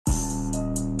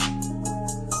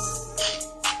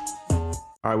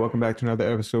All right, welcome back to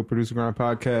another episode of Producer Grind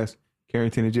Podcast.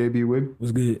 Carrington and JB with me.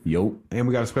 What's good? Yo. And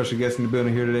we got a special guest in the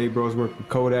building here today. Bros working with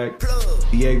Kodak,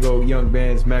 Diego, Young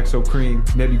Bands, Maxo Cream,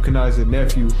 Nebuchadnezzar,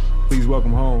 Nephew. Please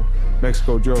welcome home,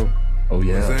 Mexico Joe. Oh,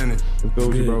 yeah. What's good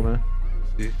with you, bro, man?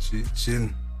 Shit,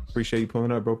 chilling. Appreciate you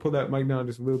pulling up, bro. Pull that mic down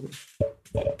just a little bit.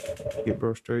 Get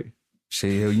bro straight.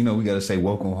 Shit, you know, we got to say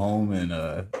welcome home and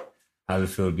how does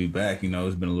it feel to be back? You know,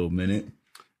 it's been a little minute.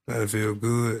 I feel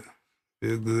good.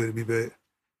 Feel good to be back.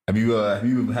 Have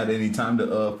you had any time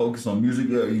to focus on music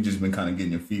yet, or you just been kind of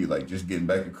getting your feet, like just getting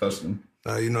back accustomed?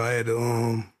 You know, I had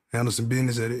to handle some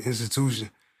business at the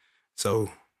institution. So,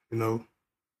 you know,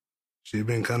 she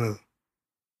been kind of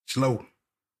slow.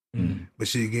 But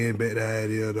she getting back to how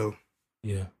it is, though.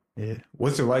 Yeah. Yeah.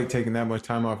 What's it like taking that much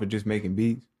time off of just making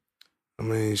beats? I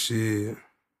mean, shit.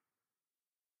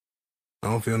 I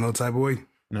don't feel no type of way.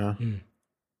 No.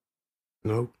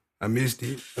 No. I missed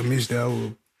it. I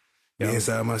was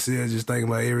inside myself just thinking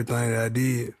about everything that I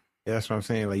did. Yeah, that's what I'm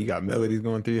saying. Like, you got melodies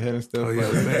going through your head and stuff. Oh, yeah,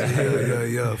 like,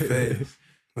 facts. Yeah, facts.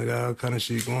 Like, all kind of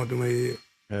shit going through my head.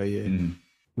 Hell yeah.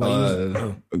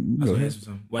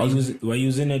 While you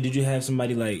was in there, did you have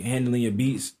somebody like handling your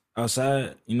beats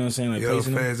outside? You know what I'm saying? Like, Yeah,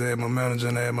 placing them? fast. I had my manager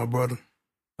and I had my brother.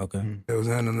 Okay. That was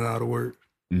handling all the work.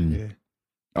 Yeah.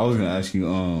 I was going to ask you,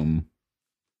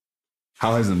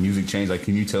 how has the music changed? Like,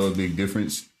 can you tell a big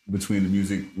difference between the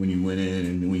music when you went in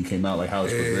and when you came out? Like, how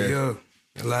it's progressed? Yeah.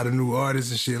 A lot of new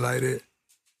artists and shit like that.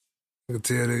 I could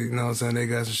tell they, you know what I'm saying, they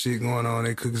got some shit going on.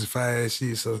 They cooking some fire ass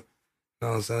shit. So, you know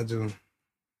what I'm saying, I just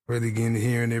really getting to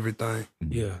hearing everything.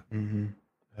 Yeah. Mm-hmm.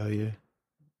 Hell yeah.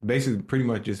 Basically, pretty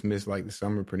much just missed like the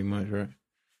summer, pretty much, right?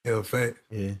 Yeah, fact.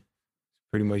 Yeah.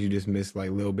 Pretty much you just missed like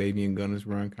Lil Baby and Gunna's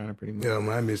Run, kind of pretty much. Yeah,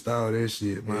 man, I missed all that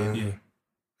shit, man. Yeah.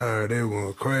 I heard they were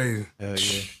going crazy. Hell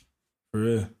yeah. For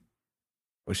real.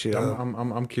 Well, shit,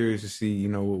 I'm curious to see, you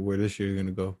know, where this year's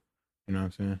gonna go. You know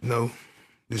what I'm saying? No,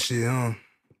 this year,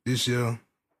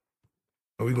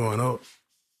 we going up.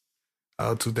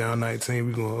 All 2019,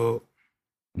 we going up.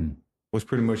 What's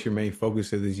pretty much your main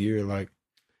focus of this year? Like,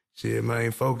 Shit,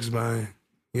 main focus, man,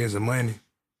 getting some money,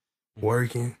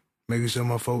 working, making sure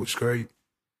my folks straight.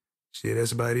 Shit,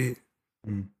 that's about it.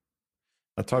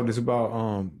 I talked this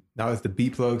about, now is the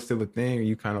beat plug still a thing? Or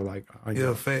you kind of like,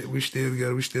 Yeah, fact, we still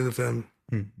together, we still a family.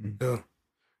 Yeah.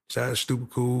 Shout out Stupid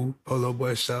Cool, Polo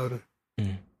Boy Shouter.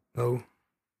 No.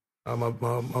 All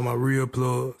my real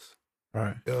plugs. All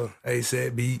right. Yeah.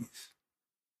 ASAP Beats.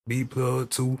 Beat Plug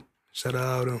 2. Shout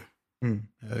out all them.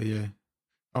 Hell yeah.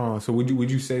 So would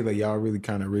you say that y'all really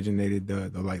kind of originated the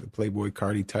like the Playboy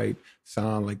Cardi type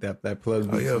sound, like that plug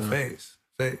Oh beat yeah, sound?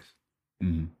 facts.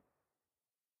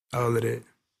 All of that.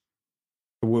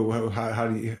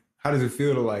 How does it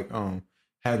feel to like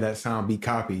have that sound be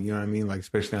copied? You know what I mean? Like,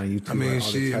 especially on YouTube. I mean, like,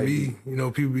 all the shit, type you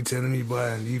know, people be telling me,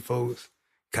 boy, these folks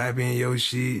copying your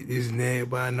shit, this and that,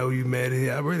 but I know you mad at it.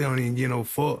 I really don't even get no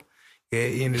fuck at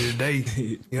the end of the day.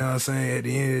 You know what I'm saying? At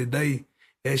the end of the day,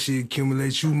 that shit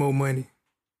accumulates you more money.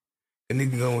 A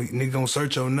nigga gonna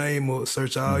search your name or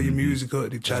search all your music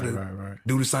up to try to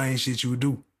do the same shit you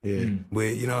do. Yeah.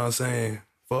 But you know what I'm saying?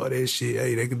 Fuck that shit.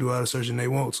 Hey, they can do all the searching they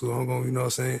want to. I'm gonna, you know what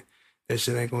I'm saying? That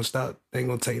shit ain't gonna stop. They ain't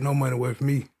gonna take no money away from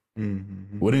me.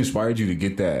 What inspired you to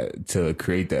get that, to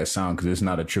create that sound? Because it's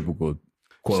not a typical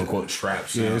quote unquote trap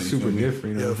sound. Yeah, it's super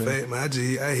different. You know Yeah, what I'm saying? fact,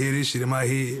 man. I hear this shit in my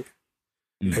head.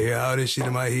 I hear all this shit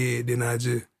in my head. Then I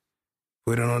just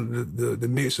put it on the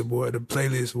mixer board, the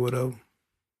playlist, whatever.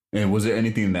 And was there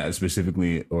anything that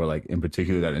specifically or like in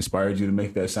particular that inspired you to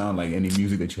make that sound? Like any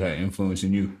music that you had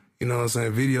influencing you? You know what I'm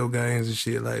saying? Video games and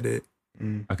shit like that. I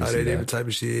can All see that that. different type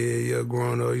of shit. Yeah,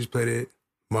 growing up, I used to play that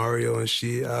Mario and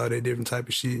shit, all that different type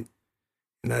of shit.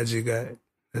 And I just got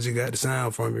the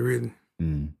sound from it, really.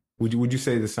 Would you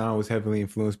say the sound was heavily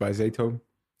influenced by Zaytoven?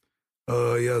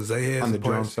 Yeah, Zay has On the some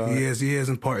drum parts. side? He has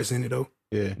some parts in it though.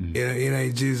 Yeah. It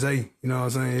ain't just Zay. You know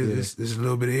what I'm saying? It's a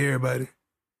little bit of everybody.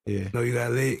 Yeah. You know, you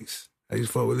got Lex. I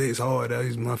used to fuck with Lex hard.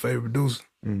 He's my favorite producer.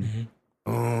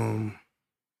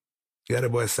 You got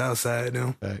that boy Southside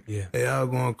them. Yeah. They all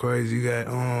going crazy. You got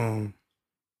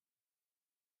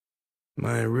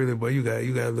man, really, boy, you got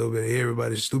a little bit of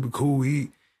everybody. Stupid Cool.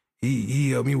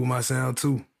 He helped me with my sound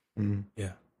too.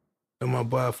 Yeah. And my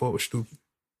boy I fuck with Stupid.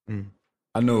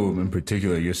 I know in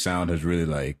particular your sound has really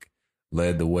like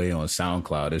led the way on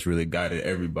SoundCloud. It's really guided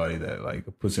everybody that like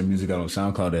puts their music out on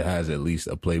SoundCloud that has at least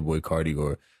a Playboy Cardi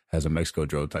or has a Mexico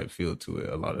Joe type feel to it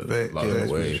a lot of the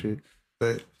way. Shit.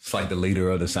 But It's like the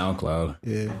leader of the SoundCloud.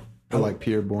 Yeah. I like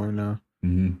Pierborn now.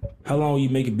 How long were you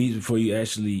making beats before you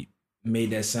actually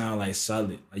made that sound like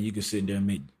solid? Like you could sit there and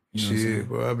make, you know what I'm shit, saying?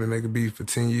 bro, I've been making beats for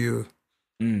 10 years.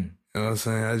 And You know what I'm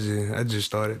saying? I just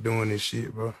started doing this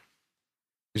shit, bro.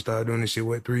 Just started doing this shit,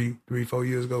 what, 4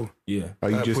 years ago? Yeah. Oh,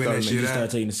 you Started just putting that started shit You out. start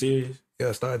taking it serious? Yeah,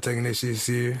 I started taking that shit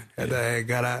serious. After I had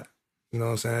got out, you know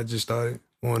what I'm saying? I just started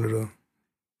wanting to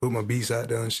put my beats out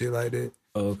there and shit like that.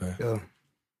 Oh, okay. Yeah.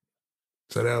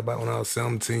 So that was about when I was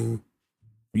 17.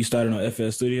 You started on FL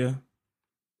Studio?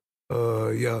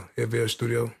 Yeah, FL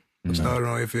Studio. I started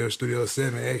on FL Studio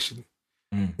 7, actually.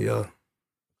 Mm. Yeah.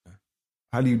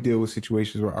 How do you deal with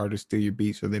situations where artists steal your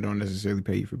beats so they don't necessarily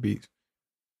pay you for beats?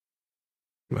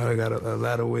 But I got a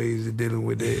lot of ways of dealing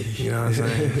with that. You know what I'm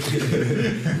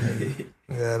saying?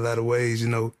 I got a lot of ways, you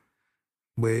know.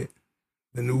 But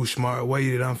the new smart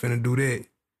way that I'm finna do that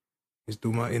is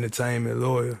through my entertainment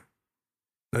lawyer.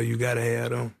 No, you gotta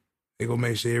have them. They gonna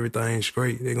make sure everything's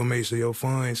great. They gonna make sure your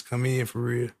funds come in for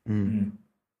real. And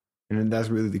then that's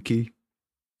really the key.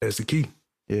 That's the key.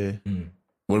 Yeah.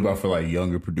 What about for like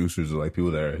younger producers or like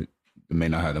people that may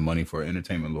not have the money for an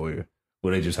entertainment lawyer?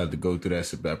 Will they just have to go through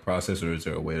that process, or is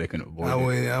there a way they can avoid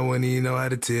it? I wouldn't even know how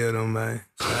to tell them, man.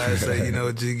 I'd say, you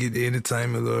know, just get the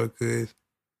entertainment lawyer, cause you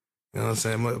know what I'm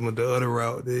saying. The other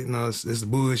route, you know, it's the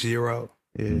bullshit route.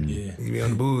 Yeah. Yeah. You be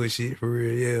on the bullshit for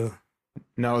real, yeah.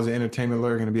 Now, is an entertainment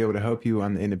lawyer going to be able to help you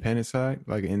on the independent side,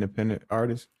 like an independent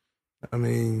artist? I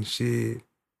mean, shit,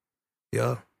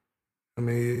 yeah. I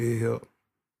mean, it help.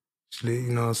 Shit,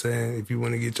 you know what I'm saying? If you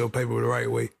want to get your paper the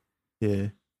right way. Yeah.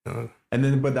 Uh, And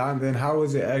then how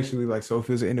is it actually like, so if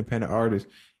it's an independent artist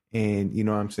and, you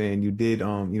know what I'm saying, you did,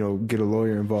 you know, get a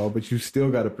lawyer involved, but you still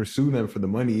got to pursue them for the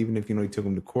money, even if, you know, you took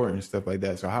them to court and stuff like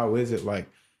that. So how is it like?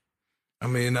 I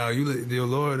mean, now you let your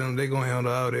lawyer, them, they going to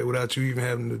handle all that without you even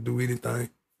having to do anything.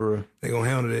 For real? They going to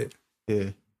handle that. Yeah.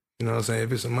 You know what I'm saying?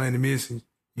 If it's some money missing,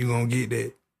 you going to get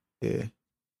that. Yeah.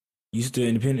 You still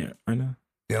independent right now?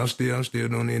 Yeah, I'm still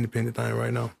doing the independent thing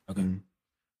right now. Okay.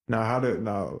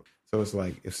 Now, so it's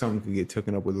like if something could get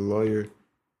taken up with a lawyer,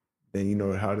 then, you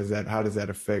know, how does that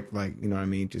affect, like, you know what I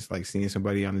mean, just like seeing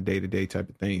somebody on a day-to-day type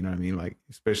of thing, you know what I mean? Like,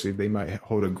 especially if they might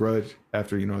hold a grudge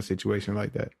after, you know, a situation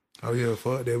like that. Oh, yeah,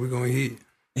 fuck that. We going to hit.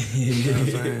 You know what I'm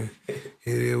saying? It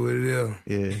is what it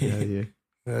is.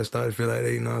 Yeah. I started to feel like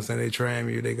they, you know what I'm saying, they trying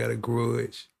me, they got a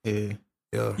grudge. Yeah.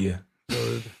 Yeah. Yeah.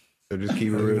 So, So just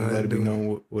keep it real and let it be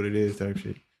known what it is type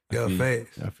shit. yeah,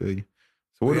 facts. I feel you.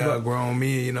 So what We about all grown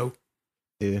men, you know?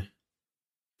 Yeah.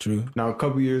 True. Now, a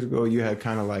couple years ago, you had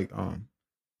kind of like,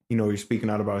 you know, you're speaking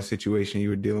out about a situation you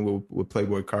were dealing with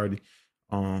Playboi Carti.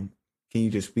 Can you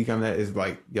just speak on that? Is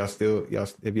like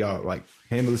if y'all like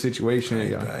handle the situation?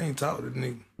 I ain't talk to the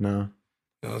nigga. No.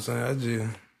 You know what I'm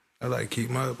saying? I like keep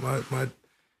my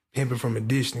pimping from a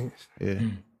distance. Yeah.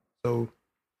 So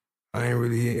I ain't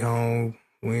really hit home.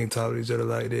 We ain't talk to each other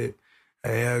like that.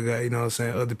 Hey, I got, you know what I'm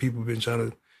saying, other people been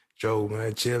trying to, Joe,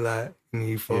 man, chill out. And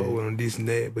you fuck with them, this and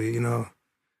that. But, you know,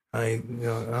 I ain't, you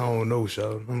know, I don't know,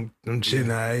 so I'm chilling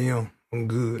how I am. I'm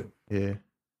good. Yeah.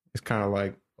 It's kind of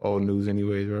like old news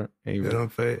anyways, right? Ain't You know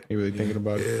what I'm really thinking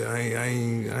about it. Yeah, I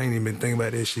ain't even been thinking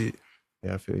about that shit.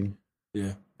 Yeah, I feel you.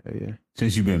 Yeah. Yeah.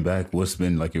 Since you've been back, what's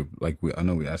been like I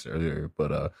know we asked earlier,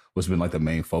 but what's been like the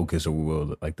main focus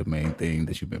or like the main thing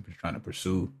that you've been trying to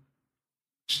pursue?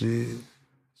 Shit,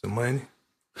 some money.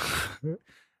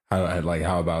 How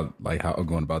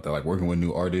going about that, like working with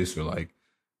new artists or like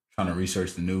trying to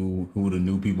research who the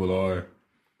new people are?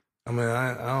 I mean,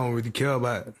 I don't really care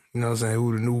about, you know what I'm saying,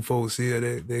 who the new folks here.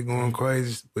 They're going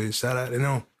crazy, but shout out to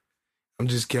them. I'm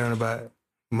just caring about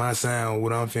my sound,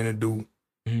 what I'm finna do,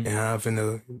 and how I'm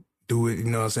finna do it, you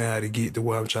know what I'm saying, how to get to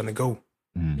where I'm trying to go.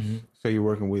 Mm-hmm. So you're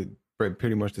working with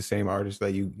pretty much the same artists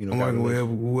that you know. I'm working with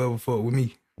whoever fuck with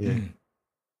me. Yeah.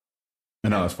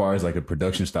 And now, as far as like a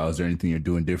production style, is there anything you're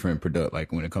doing different,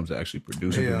 like when it comes to actually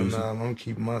producing? Nah, I'm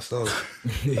keeping myself.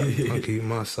 I'm keeping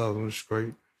myself. I'm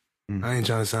straight. I ain't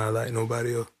trying to sound like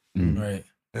nobody else. Right.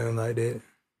 Nothing like that.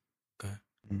 Okay.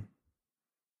 And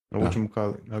what you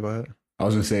call it? No, go ahead. I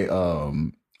was gonna say,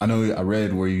 I know I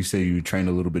read where you say you trained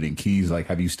a little bit in keys. Like,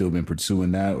 have you still been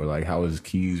pursuing that, or like how has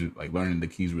keys, like learning the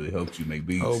keys, really helped you make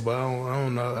beats? Oh, but I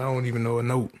don't know. I don't even know a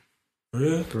note.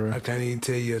 Really? I can't even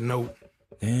tell you a note.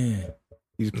 Damn.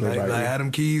 You just play Like by ear. Adam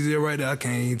Keys there right there. I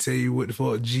can't even tell you what the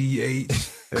fuck GH,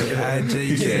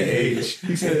 IJKH,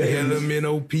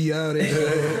 LMNOP out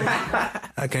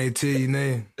there. I can't tell you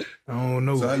name. I don't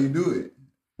know. So how you do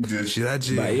it?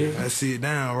 Shit, By ear? I sit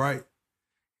down, right?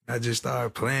 I just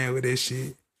start playing with that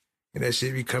shit. And that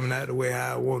shit be coming out the way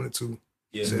how I want it to.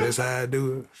 Yeah. So that's how I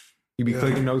do it. You be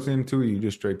clicking notes in too, or you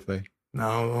just straight play? No,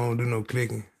 I don't do no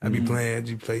clicking. I be playing, I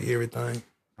just play everything.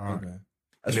 Okay.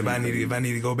 And if I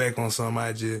need to go back on something,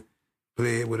 I just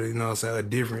play it with a, you know what I'm saying, a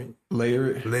different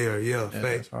Layer it. layer, yeah, Yeah, fact,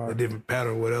 that's a hard. different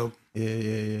pattern, whatever.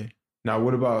 Yeah. Now,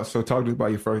 what about? So, talk to us about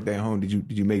your first day home. Did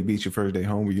you make beats your first day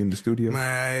home? Were you in the studio? Man,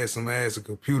 I had some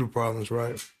computer problems,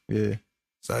 right? Yeah.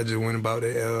 So I just went about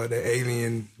that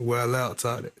Alien Well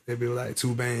laptop. That be like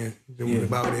 2 bands. Just went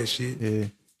about that shit. Yeah.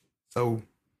 So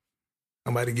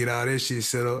I'm about to get all that shit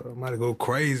set up. I'm about to go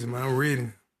crazy, man. I'm ready.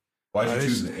 Why'd you that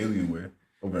choose the Alienware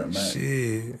over at Mac?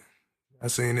 Shit. I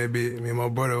seen that bit. Me and my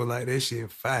brother was like, that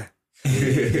shit fire. So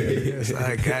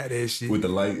I got that shit. With the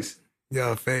lights.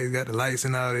 Y'all facts got the lights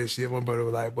and all that shit. My brother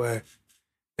was like, boy,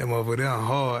 that motherfucker down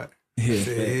hard. Yeah. I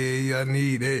said, yeah, I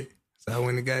need that. So I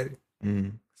went and got it.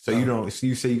 Mm. So you don't. So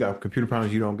you say you got computer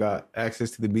problems. You don't got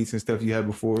access to the beats and stuff you had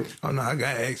before. Oh no, I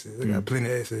got access. I got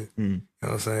plenty of access. You know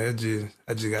what I'm saying?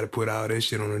 I just got to put all that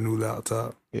shit on a new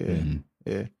laptop. Yeah.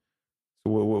 Yeah.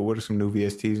 So what are some new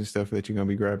VSTs and stuff that you're gonna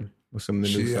be grabbing? What's some of the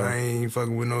new Shit, stuff? I ain't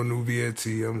fucking with no new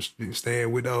VLT. I'm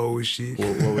staying with the old shit.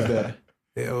 What was that?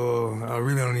 Yeah, I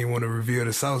really don't even want to reveal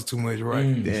the sauce too much,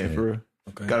 right? Damn, for real.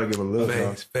 Okay. Gotta give a little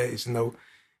sauce. Facts, you know.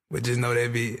 But just know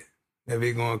that bit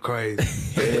going crazy.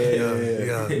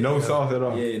 Yeah. No sauce at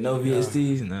all. Yeah, no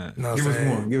VSTs, nah. Know what Give I'm us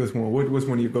saying? one. What's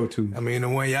one of your go-to? I mean, the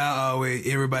one y'all always,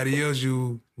 everybody else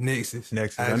use Nexus.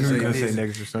 Nexus. I just knew you were gonna say Nexus,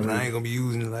 Nexus or something. but I ain't gonna be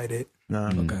using it like that. Nah.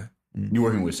 Okay. You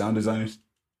working with sound designers?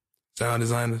 Sound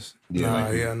designers?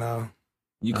 Yeah, Nah.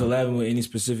 You collabing with any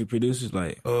specific producers,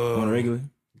 like on a regular?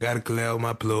 Got to collab with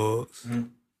my plugs. Mhm.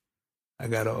 I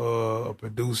got a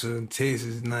producer in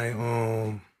Texas named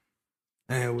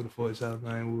man, what the fuck y'all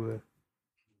name was?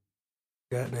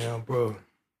 Goddamn, bro.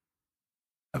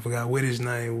 I forgot what his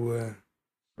name was.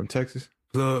 From Texas.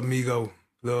 Plug Migo.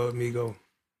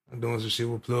 I'm doing some shit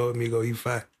with Plug Migo. He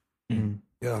fine. Mm.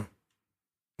 Yeah.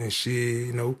 And shit,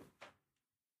 you know.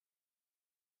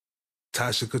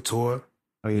 Tasha Couture.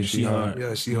 Oh yeah, She hard.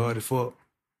 Yeah, she hard as fuck.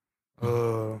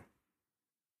 Man,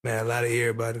 a lot of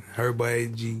everybody. Her boy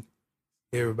G.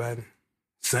 Everybody.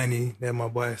 Sonny, that my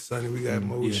boy Sonny. We got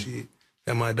more yeah. shit.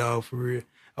 That my dog for real.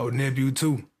 Oh, Nephew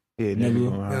too. Yeah, Never. never. You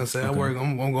know what I'm saying? Okay.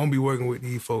 I'm gonna be working with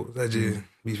these folks. I just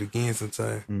be forgetting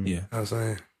sometimes. Mm. Yeah. You know what I'm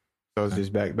saying? So it's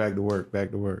just back to work,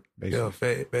 basically. Yeah,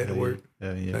 back to work.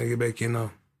 Yeah, yeah. Trying to get back in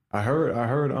now. I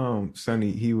heard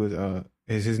Sonny, he was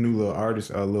his new little artist,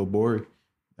 Lil Bory.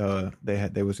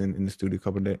 They was in the studio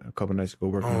a couple nights ago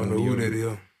working I don't on know who the that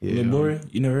is. Yeah, Lil Bory,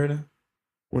 you never heard of?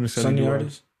 When the Sunny do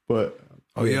artist? But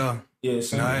Oh yeah. Yeah,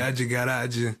 No, I just got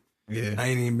out. yeah. I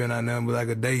ain't even been out nothing but like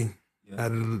a day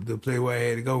out of the play where I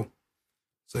had to go.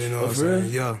 So you know Oh, what I'm for real?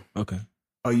 saying? Yeah. Okay.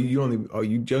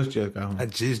 You just got home. I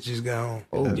just got home.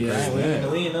 Oh Yeah, yeah.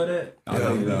 we didn't know that. I was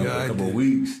only down for I a couple did. of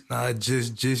weeks. Nah, I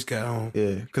just got home.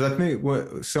 Yeah, because I think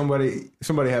what somebody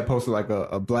had posted like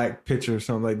a black picture or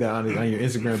something like that on your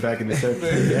Instagram back in the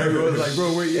day. Everyone was like,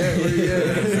 "Bro, where you at? Where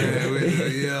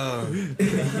you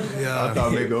at?" Yeah. I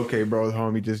thought maybe okay, bro, was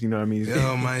home. He just, you know what I mean, he's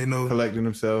Yeah, man, you know. collecting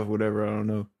himself, whatever. I don't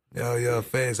know. Yeah,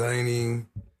 fast. I ain't even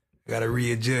gotta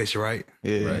readjust, right?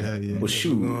 Yeah, Right. yeah. Well,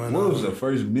 shoot, going what on? was the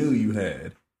first meal you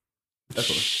had?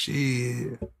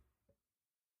 Shit.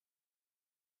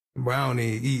 Bro, I don't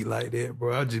even eat like that,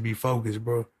 bro. I just be focused,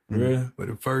 bro. Really? But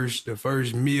the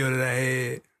first meal that I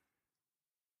had,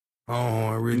 I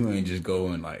don't really. You ain't just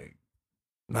going like,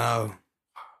 No.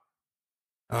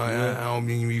 I don't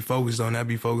even be focused on that. I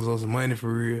be focused on some money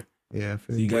for real. Yeah, I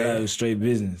feel You you. got out of straight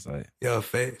business, like Yeah,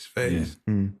 facts. Yeah.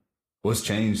 Mm. what's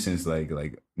changed since like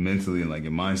mentally and like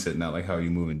your mindset now? Like how you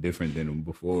moving different than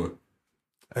before?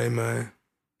 Hey, man.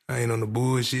 I ain't on the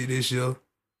bullshit this year.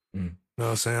 Mm. You know what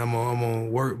I'm saying? I'm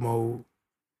on work mode.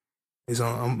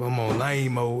 I'm on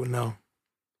lane mode now.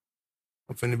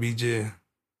 I'm finna be just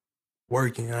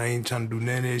working. I ain't trying to do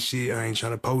none of that shit. I ain't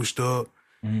trying to post up.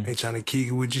 Mhm. Ain't trying to kick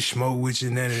it with you, smoke with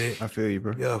you, none of that. I feel you,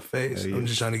 bro. Yeah, facts. Yeah. I'm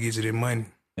just trying to get you that money.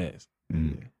 yes.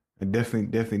 Mm. I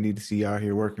definitely need to see you out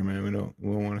here working, man. We don't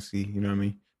want to see, you know what I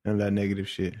mean? None of that negative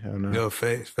shit. Hell no. Yeah,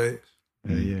 facts.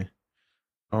 Yeah.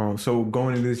 So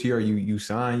going into this year, are you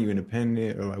signed, you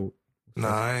independent, or like? Nah,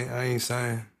 I ain't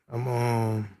signed. I'm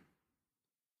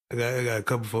I got a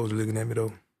couple folks looking at me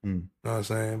though. Mm. Know what I'm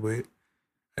saying? But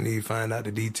I need to find out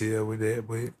the detail with that.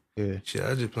 But Yeah. shit,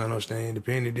 I just plan on staying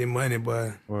independent. That money,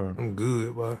 boy, Well, I'm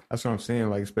good, boy. that's what I'm saying.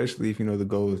 Like, especially if the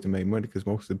goal is to make money, because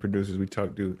most of the producers we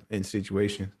talk to in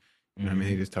situations, you know what I mean,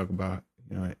 they just talk about,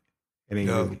 it ain't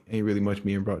Yeah. ain't really much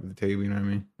being brought to the table. You know what I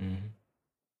mean?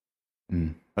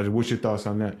 Mhm. What's your thoughts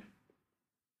on that?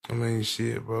 I mean,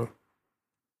 shit, bro.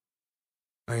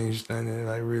 I ain't standing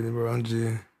like really, bro. I'm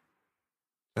just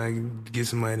trying to get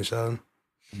some money, shawty.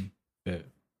 Yeah.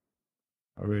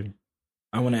 Already.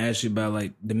 I want to ask you about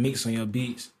like the mix on your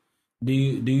beats. Do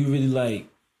you really like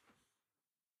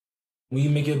when you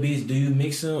make your beats? Do you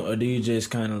mix them or do you just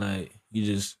kind of like you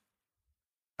just?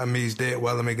 I mix that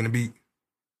while I'm making the beat.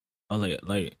 Oh,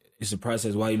 like it's a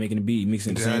process while you making the beat, you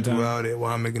mixing at the Then I same do time. all that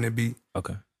while I'm making the beat.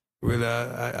 Okay, Really,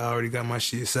 I already got my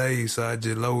shit saved, so I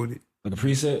just load it. like a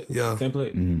preset, Yeah.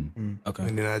 template. Mm-hmm. Okay,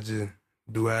 And then I just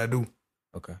do what I do.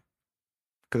 okay.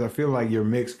 Because I feel like your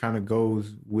mix kind of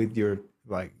goes with your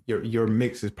like your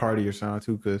mix is part of your sound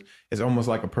too. Because it's almost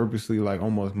like a purposely like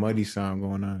almost muddy sound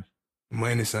going on.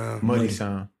 Money sound. Muddy Muddy.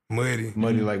 sound, Muddy.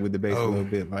 muddy like with the bass a Oh. little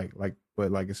bit, like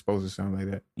but like it's supposed to sound like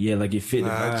that. Yeah, like it fit the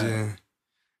Nah, vibe.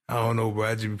 I don't know, bro.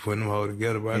 I just be putting them all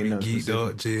together, bro. I Ain't be nothing geeked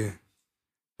up, just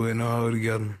putting them all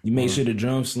together. You make sure the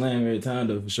drums slam every time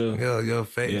though, for sure. Yeah,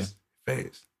 facts. Yeah.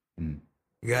 Facts. Mm.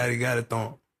 You got to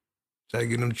thump. Try to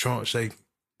get them trunk shaking.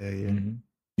 Yeah, yeah. Mhm.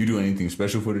 You do anything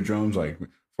special for the drums? Like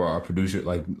for our producer,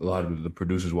 like a lot of the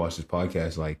producers watch this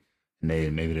podcast, like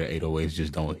and maybe their 808s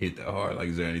just don't hit that hard. Like,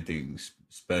 is there anything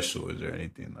special? Is there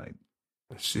anything like?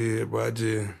 Shit, bro.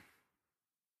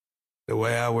 The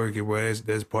way I work it, bro,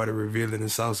 that's part of revealing the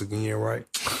sauce again, right?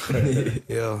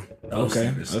 Yeah.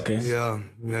 Okay, okay, Yeah.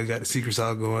 I got the secret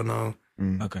sauce going on.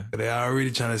 okay. They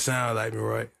already trying to sound like me,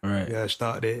 right? All right. Yeah,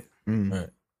 start that. Right.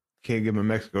 Can't give him a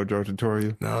Mexico Joe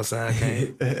tutorial. Know what I'm saying? I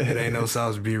can't. It ain't no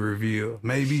sauce being revealed.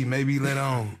 Maybe later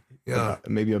on. Yeah.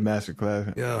 Maybe a master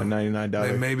class. Yeah. A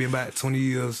 $99. Maybe about 20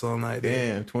 years or something like that.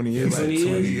 Damn, 20 years. About 20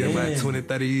 20 years? years, about Damn. 20,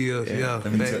 30 years. Yeah.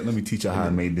 Let me teach you how I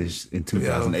made this in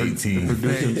 2018. The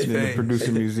producer, Facts, in the facts.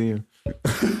 producer museum.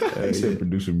 I said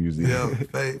producer music. Yeah,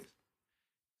 facts.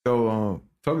 So,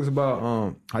 talk us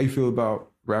about how you feel about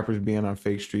rappers being on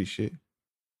fake street shit.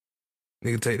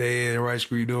 Nigga take their ass right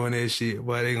street doing that shit,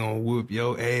 boy, they gonna whoop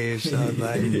your ass. Sounds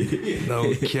like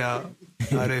no cap.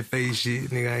 All that fake shit,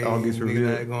 nigga All ain't gets nigga revealed.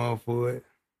 not going for it.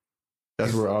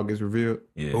 That's where it all gets revealed.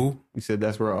 Yeah. Who? You said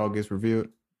that's where it all gets revealed.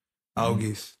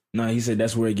 August. No, he said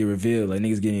that's where it get revealed. Like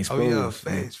niggas getting Oh exposed.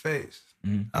 yeah, facts.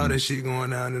 Mhm. All that shit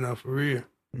going down and out for real.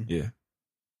 Yeah.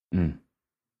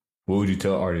 What would you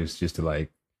tell artists just to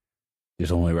like,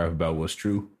 just only rap about what's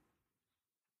true?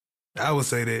 I would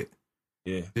say that.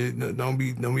 Yeah. Don't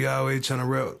be always trying to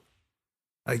rap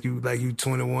like you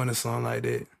 21 or something like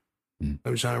that.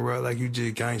 I'm trying to rap like you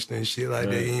just gangster and shit like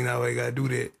that. Right. You ain't always gotta do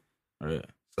that. All right.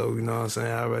 So you know what I'm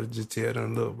saying? I'd rather just tell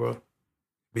them, look, bro,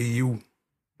 be you.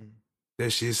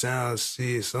 That shit sounds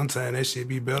shit. Sometimes that shit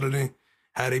be better than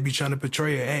how they be trying to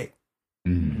portray an act.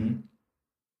 Mm-hmm.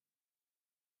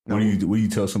 What do you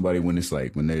tell somebody when it's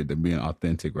like when they're being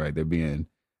authentic, right? They're being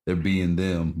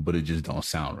them, but it just don't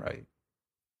sound right.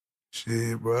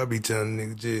 Shit, bro, I be telling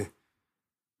niggas just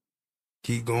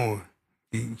keep going,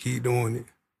 keep doing it.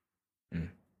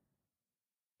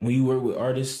 When you work with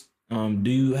artists, do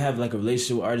you have like a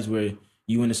relationship with artists where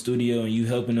you in the studio and you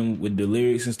helping them with the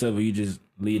lyrics and stuff, or you just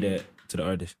leave that to the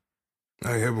artist?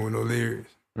 I ain't helping with no lyrics.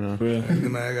 For real?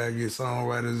 I gotta get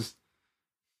songwriters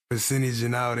percentage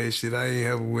and all that shit. I ain't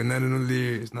helping with none of the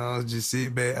lyrics. No, I just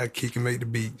sit back, I kick and make the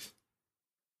beats.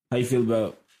 How you feel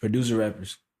about producer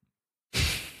rappers?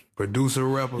 Producer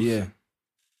rappers. Yeah.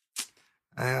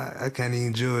 I can't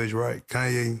even judge, right?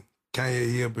 Kanye,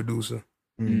 he a producer.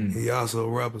 He also a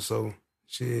rapper, so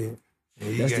shit.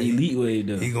 And That's the elite way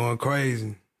though. He going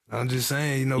crazy. I'm just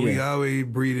saying, we Yeah. always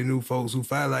breeding new folks who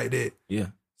fight like that. Yeah.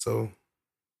 So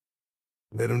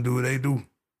let them do what they do.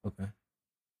 Okay.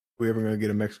 We ever gonna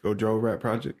get a Mexico Joe rap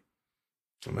project?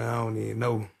 I mean, I don't even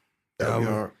know. That'd be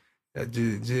hard.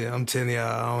 I'm telling y'all,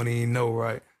 I don't even know,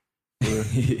 right?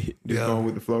 Just going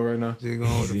with the flow right now. Just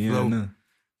going with the Yeah, I flow. know.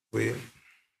 But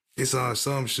it's on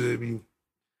some should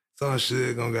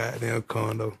gonna goddamn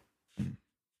come though.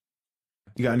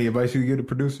 You got any advice you can give to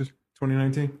producers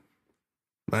 2019?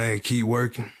 Man, keep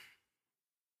working.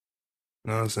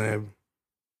 You know what I'm saying?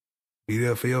 Be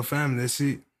there for your family, that's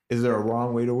it. Is there a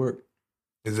wrong way to work?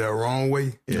 Is that wrong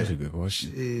way? That's a good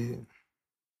question. Shit.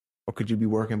 Or could you be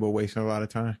working but wasting a lot of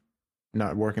time?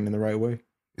 Not working in the right way?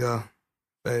 Yeah.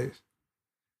 Facts.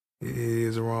 It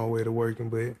is a wrong way to working,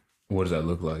 but What does that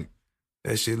look like?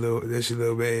 that shit little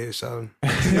bad, so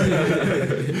What's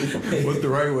the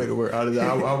right way to work? How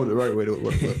would the right way to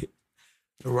work?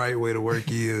 the right way to work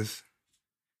is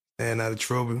stand out of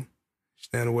trouble,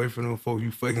 stand away from them folk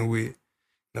you fucking with.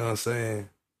 You know what I'm saying?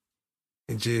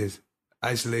 And just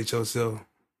isolate yourself,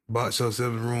 box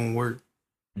yourself in room, work.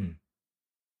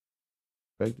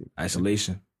 Respect it.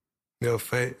 Isolation. Yeah,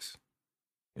 facts.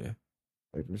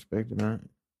 Respect it, man.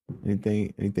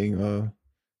 Anything that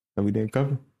we didn't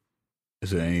cover?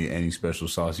 Is there any special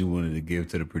sauce you wanted to give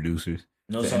to the producers?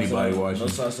 No To sauce anybody at all. watching? No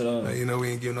sauce at all. Man, we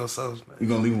ain't give no sauce, You man.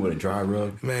 gonna leave them with a dry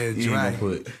rub? Man, You dry. ain't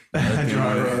gonna put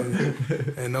Dry rub.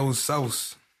 And no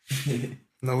sauce.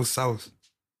 No sauce.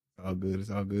 All good. It's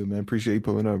all good, man. Appreciate you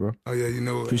pulling up, bro. Oh, yeah, you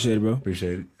know what? Appreciate it, bro.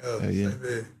 Appreciate it. Yeah, Yeah. say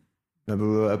that. Another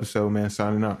little episode, man.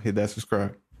 Signing out. Hit that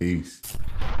subscribe. Peace.